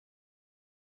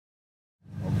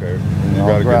You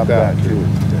gotta get that too.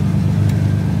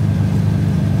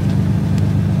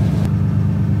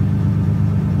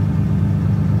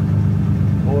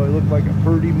 Boy, it looked like a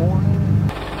pretty morning.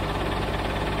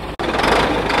 So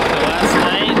last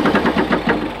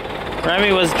night,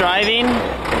 Remy was driving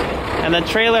and the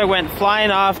trailer went flying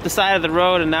off the side of the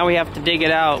road, and now we have to dig it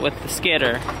out with the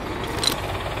skidder.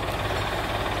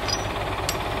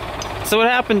 So what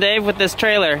happened, Dave, with this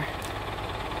trailer?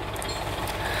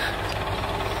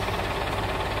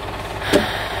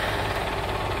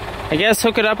 I guess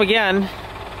hook it up again.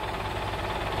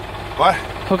 What?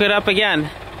 Hook it up again.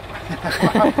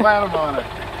 I'm planning on it.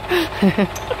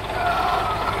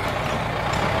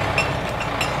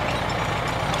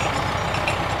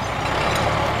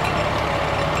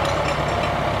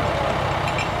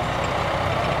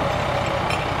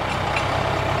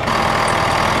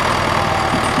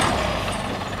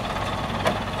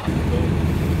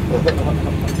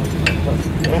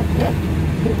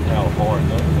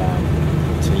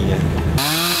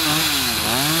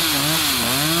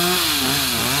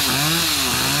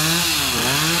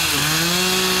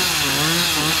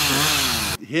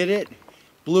 Hit it,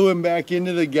 blew him back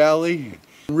into the galley,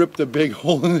 ripped a big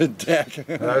hole in the deck.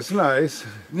 That's nice.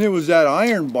 And it was that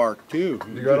iron bark too.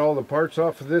 You got all the parts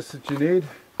off of this that you need?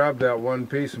 Grab that one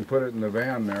piece and put it in the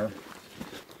van there.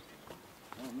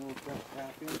 I don't know if that's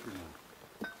half inch or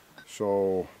not.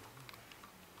 So,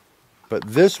 but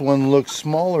this one looks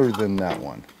smaller than that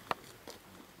one.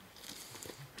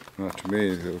 Not to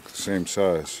me, they look the same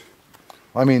size.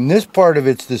 I mean, this part of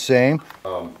it's the same.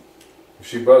 If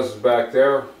she buzzes back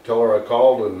there, tell her I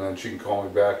called, and then she can call me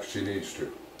back if she needs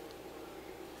to.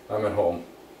 I'm at home.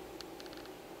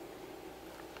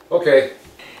 Okay.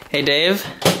 Hey, Dave.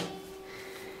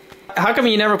 How come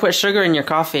you never put sugar in your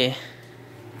coffee?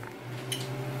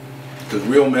 Because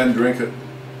real men drink it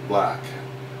black.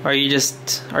 Or you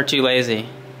just are too lazy?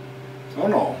 Oh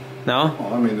no. No?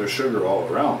 Well, I mean, there's sugar all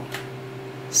around.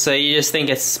 So you just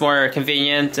think it's more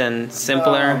convenient and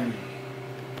simpler?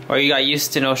 Or you got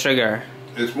used to no sugar?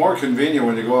 It's more convenient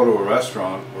when you go to a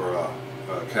restaurant or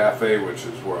a cafe, which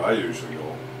is where I usually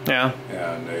go. Yeah.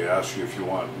 And they ask you if you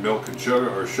want milk and sugar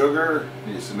or sugar.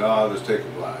 And you say, no, I'll just take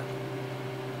it black.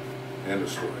 End of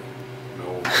story.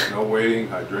 No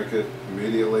waiting. I drink it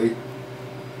immediately.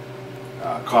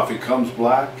 Coffee comes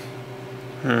black.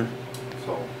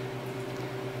 So.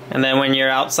 And then when you're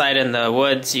outside in the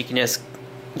woods, you can just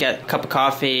get a cup of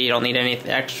coffee. You don't need any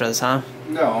extras, huh?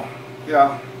 No.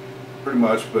 Yeah, pretty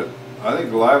much. But I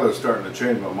think Delilah's starting to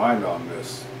change my mind on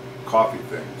this coffee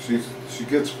thing. She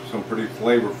gets some pretty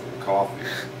flavorful coffees.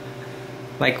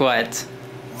 Like what?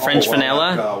 French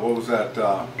vanilla? Like, what was that?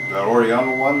 That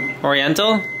Oriental one?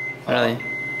 Oriental? Really?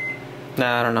 No,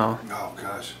 I don't know. Oh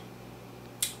gosh.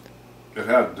 It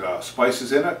had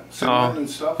spices in it, cinnamon and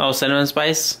stuff. Oh, cinnamon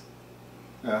spice?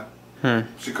 Yeah.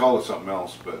 She called it something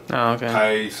else, but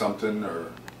Thai something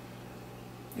or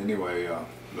anyway.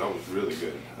 That was really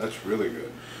good. That's really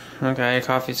good. Okay,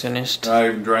 coffee's finished. I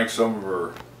even drank some of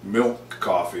her milk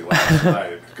coffee last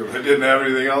night because I didn't have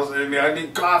anything else. I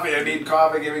need coffee. I need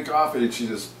coffee. Give me coffee. And she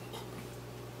just.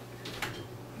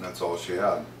 That's all she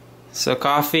had. So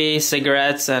coffee,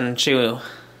 cigarettes, and chew.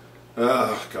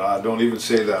 Oh God! Don't even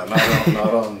say that.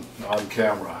 Not on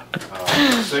camera.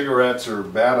 Cigarettes are a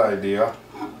bad idea,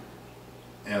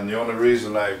 and the only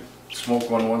reason I smoke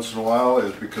one once in a while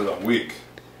is because I'm weak.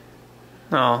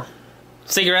 Oh,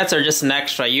 cigarettes are just an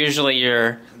extra. Usually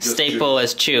your staple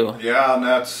is chew. Yeah, and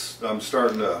I'm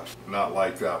starting to not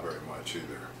like that very much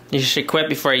either. You should quit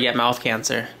before you get mouth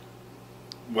cancer.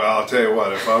 Well, I'll tell you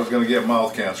what. If I was going to get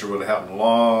mouth cancer, it would have happened a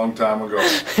long time ago.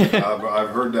 I've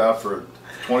heard that for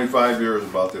 25 years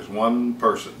about this one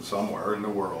person somewhere in the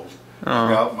world who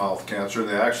got mouth cancer.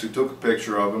 They actually took a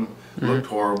picture of him. Looked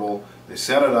horrible. They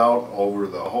sent it out over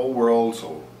the whole world,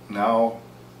 so now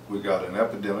we've got an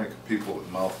epidemic of people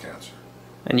with mouth cancer.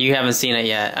 And you haven't seen it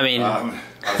yet. I mean,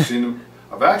 I've seen them.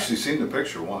 I've actually seen the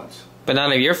picture once. But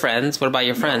none of your friends. What about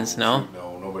your friends? No.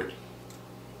 No, nobody.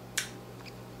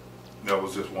 That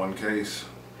was just one case.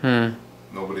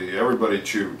 Nobody. Everybody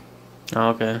chewed. Oh,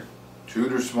 okay.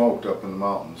 Chewed or smoked up in the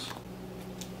mountains.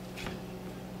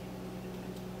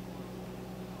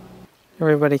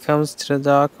 Everybody comes to the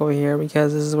dock over here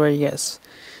because this is where he gets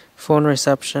phone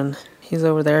reception. He's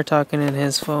over there talking in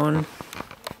his phone,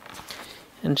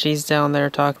 and she's down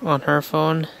there talking on her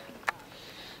phone,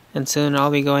 and soon I'll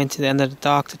be going to the end of the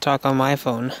dock to talk on my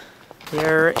phone.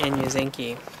 Here in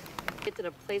Ouzinkie. Get to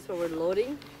the place where we're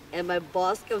loading, and my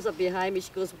boss comes up behind me.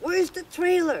 She goes, "Where's the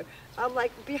trailer?" I'm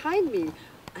like, "Behind me."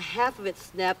 Half of it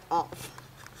snapped off.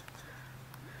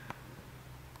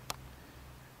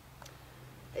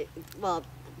 Well,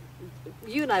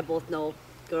 you and I both know,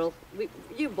 girl.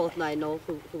 You both and I know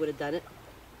who would have done it.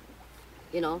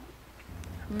 You know.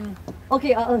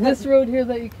 Okay. This road here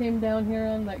that you came down here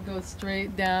on, that goes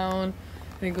straight down,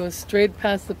 and it goes straight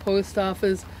past the post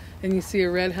office, and you see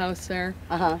a red house there.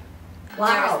 Wow.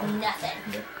 There's nothing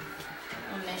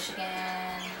in Michigan.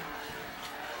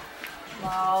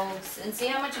 Logs. And see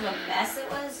how much of a mess it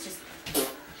was? Just.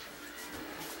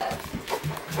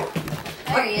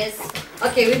 There he is.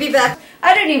 Okay, we'll be back.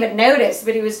 I didn't even notice,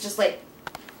 but he was just like.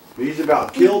 He's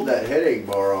about killed that headache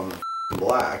bar on the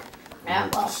black. Yeah,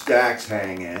 well. Stacks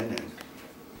hang in. And,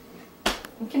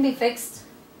 It can be fixed.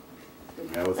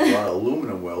 yeah, with a lot of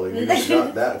aluminum welding, you just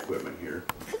got that equipment here.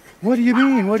 What do you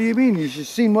mean? What do you mean? You should have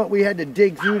seen what we had to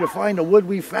dig through to find the wood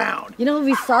we found. You know what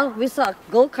we saw? We saw a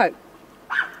go-kart.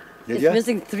 Did It's ya?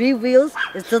 missing 3 wheels.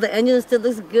 It's still the engine still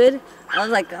looks good. I was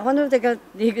like, I wonder if they're gonna.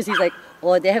 He's like,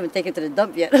 oh, they haven't taken it to the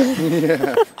dump yet.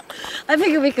 Yeah. I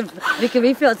figure we can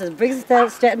refill it. Just bring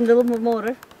Stanton little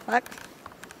motor. Fuck.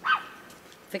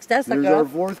 Fix that sucker Here's our up.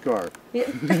 4th car. Yeah.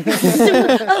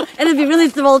 And if you really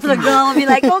throw it to the ground, we'll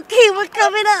be like, okay, we're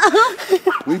coming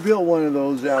up. We built one of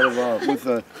those out of with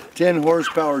a 10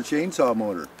 horsepower chainsaw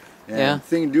motor. And Yeah. the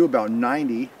thing do about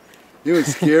 90. It was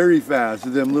scary fast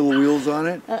with them little wheels on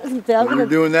it. We were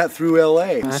doing that through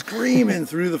LA, screaming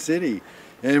through the city.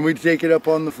 And we'd take it up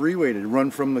on the freeway to run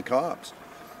from the cops.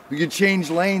 We could change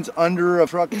lanes under a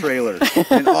truck trailer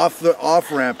and off the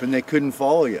off-ramp, and they couldn't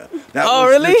follow you. That was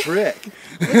really? the trick.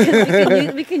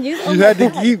 we can use You had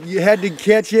to you had to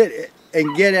catch it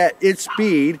and get at its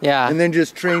speed, Yeah. and then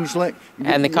just change lane.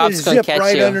 And the You cops just couldn't zip catch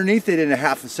right you. underneath it in a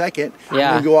half a second,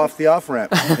 Yeah. and then go off the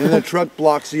off-ramp. And the truck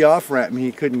blocks the off-ramp, and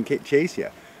he couldn't chase you.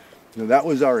 So that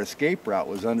was our escape route,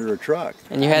 was under a truck.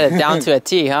 And you had it down to a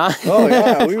T, huh? Oh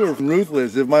yeah, we were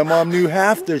ruthless. If my mom knew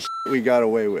half the shit we got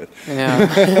away with.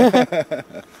 Yeah.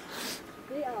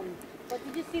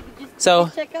 But did you see? So-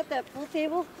 did you check out that pool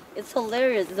table? It's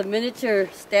hilarious. It's a miniature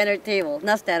standard table.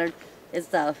 Not standard. It's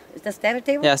the standard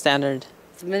table. Yeah, standard.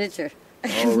 It's miniature.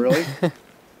 Oh really?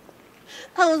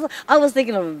 I was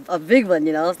thinking of a big one.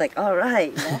 You know, I was like, all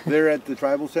right. You know? They're at the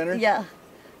tribal center. Yeah.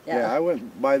 Yeah, I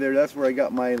went by there. That's where I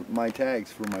got my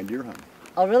tags for my deer hunt.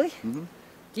 Oh really? Mhm.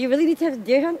 Do you really need to have a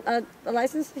deer hunt a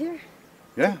license here?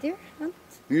 Yeah, Deer hunt?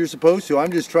 you're supposed to.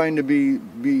 I'm just trying to be.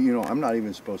 You know, I'm not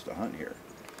even supposed to hunt here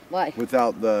Why?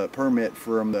 without the permit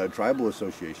from the tribal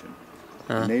association.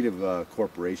 The native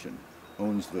corporation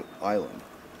owns the island,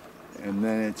 and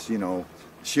then it's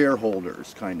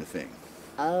shareholders kind of thing.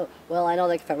 Oh, well, I know,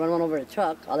 like, if I run one over a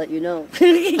truck, I'll let you know.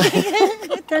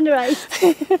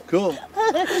 Tenderized. Cool.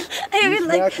 I mean, You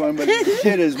like, smack one, but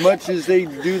shit, as much as they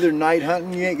do their night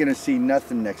hunting, you ain't gonna see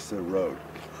nothing next to the road.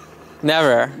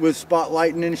 Never. With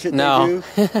spotlighting and shit No.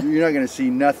 they do, you're not gonna see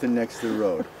nothing next to the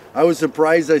road. I was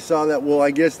surprised I saw that. Well, I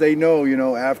guess they know,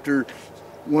 after,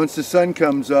 once the sun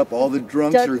comes up, all the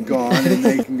drunks are gone and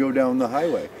they can go down the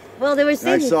highway. well, they were And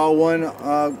I saying. saw one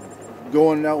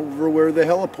going over where the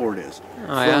heliport is.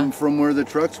 Oh, from where the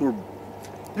trucks were.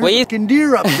 There's Well, you- fucking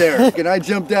deer up there. And I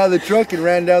jumped out of the truck and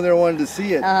ran down there and wanted to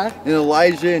see it. Uh-huh. And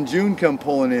Elijah and June come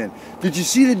pulling in. Did you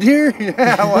see the deer?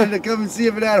 Yeah, I wanted to come and see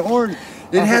if it had horns.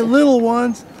 It had little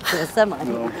ones. A semi.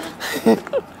 So, I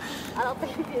don't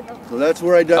think you know. so that's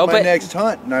where I done Oh, my but- next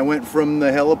hunt. And I went from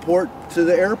the heliport to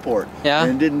the airport. Yeah.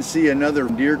 And didn't see another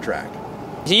deer track.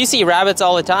 You see rabbits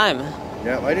all the time.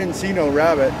 Yeah, I didn't see no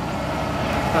rabbit.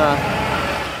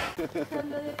 10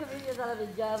 million comedians out of a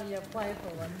job and you're applying for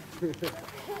one.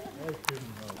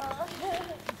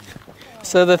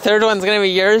 So the third one's gonna be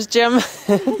yours, Jim?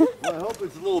 Well, I hope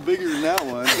it's a little bigger than that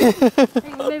one. Hey,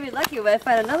 we may be lucky if I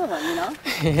find another one,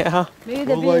 Yeah. Maybe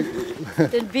they're, Well,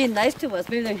 they're being nice to us.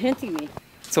 Maybe they're hinting me.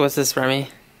 So what's this, Remy?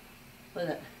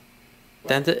 What's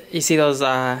that? You see those,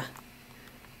 some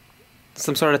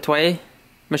sort of toy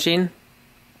machine?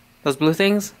 Those blue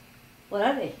things? What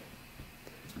are they?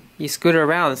 You scooter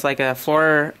around. It's like a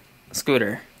floor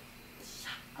scooter.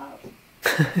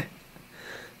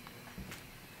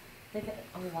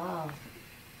 Oh, wow.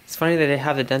 It's funny that they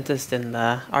have the dentist in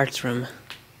the arts room.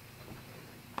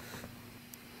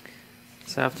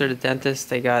 So after the dentist,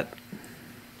 they got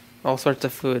all sorts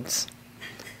of foods.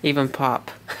 Even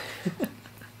pop.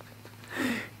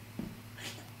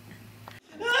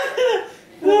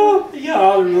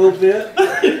 Yeah, a little bit.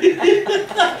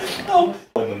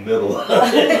 In the middle.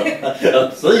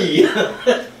 See.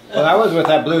 Well, I was with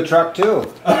that blue truck too. He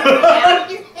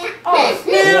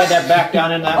had that back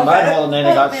down in that mud hole and then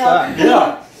it got stuck.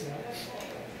 Yeah.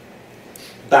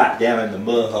 Back down in the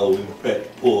mud hole and had to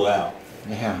pull out.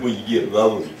 Yeah. When you get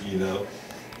loaded,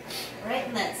 Right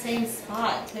in that same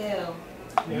spot, too. Yeah,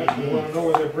 you want to know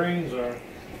where their brains are.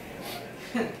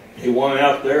 He won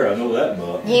out there, I know that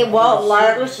much. Hey, well,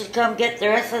 Lila should come get the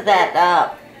rest of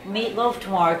that meatloaf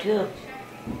tomorrow, too.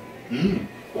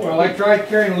 Well, I tried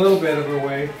carrying a little bit of it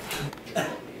away.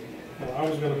 Well, I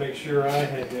was going to make sure I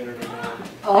had dinner tomorrow.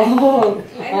 Oh,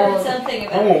 I heard something I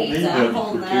about won't need pizza. I'm nothing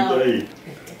holding for out. 2 days.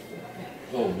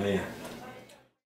 Oh, man.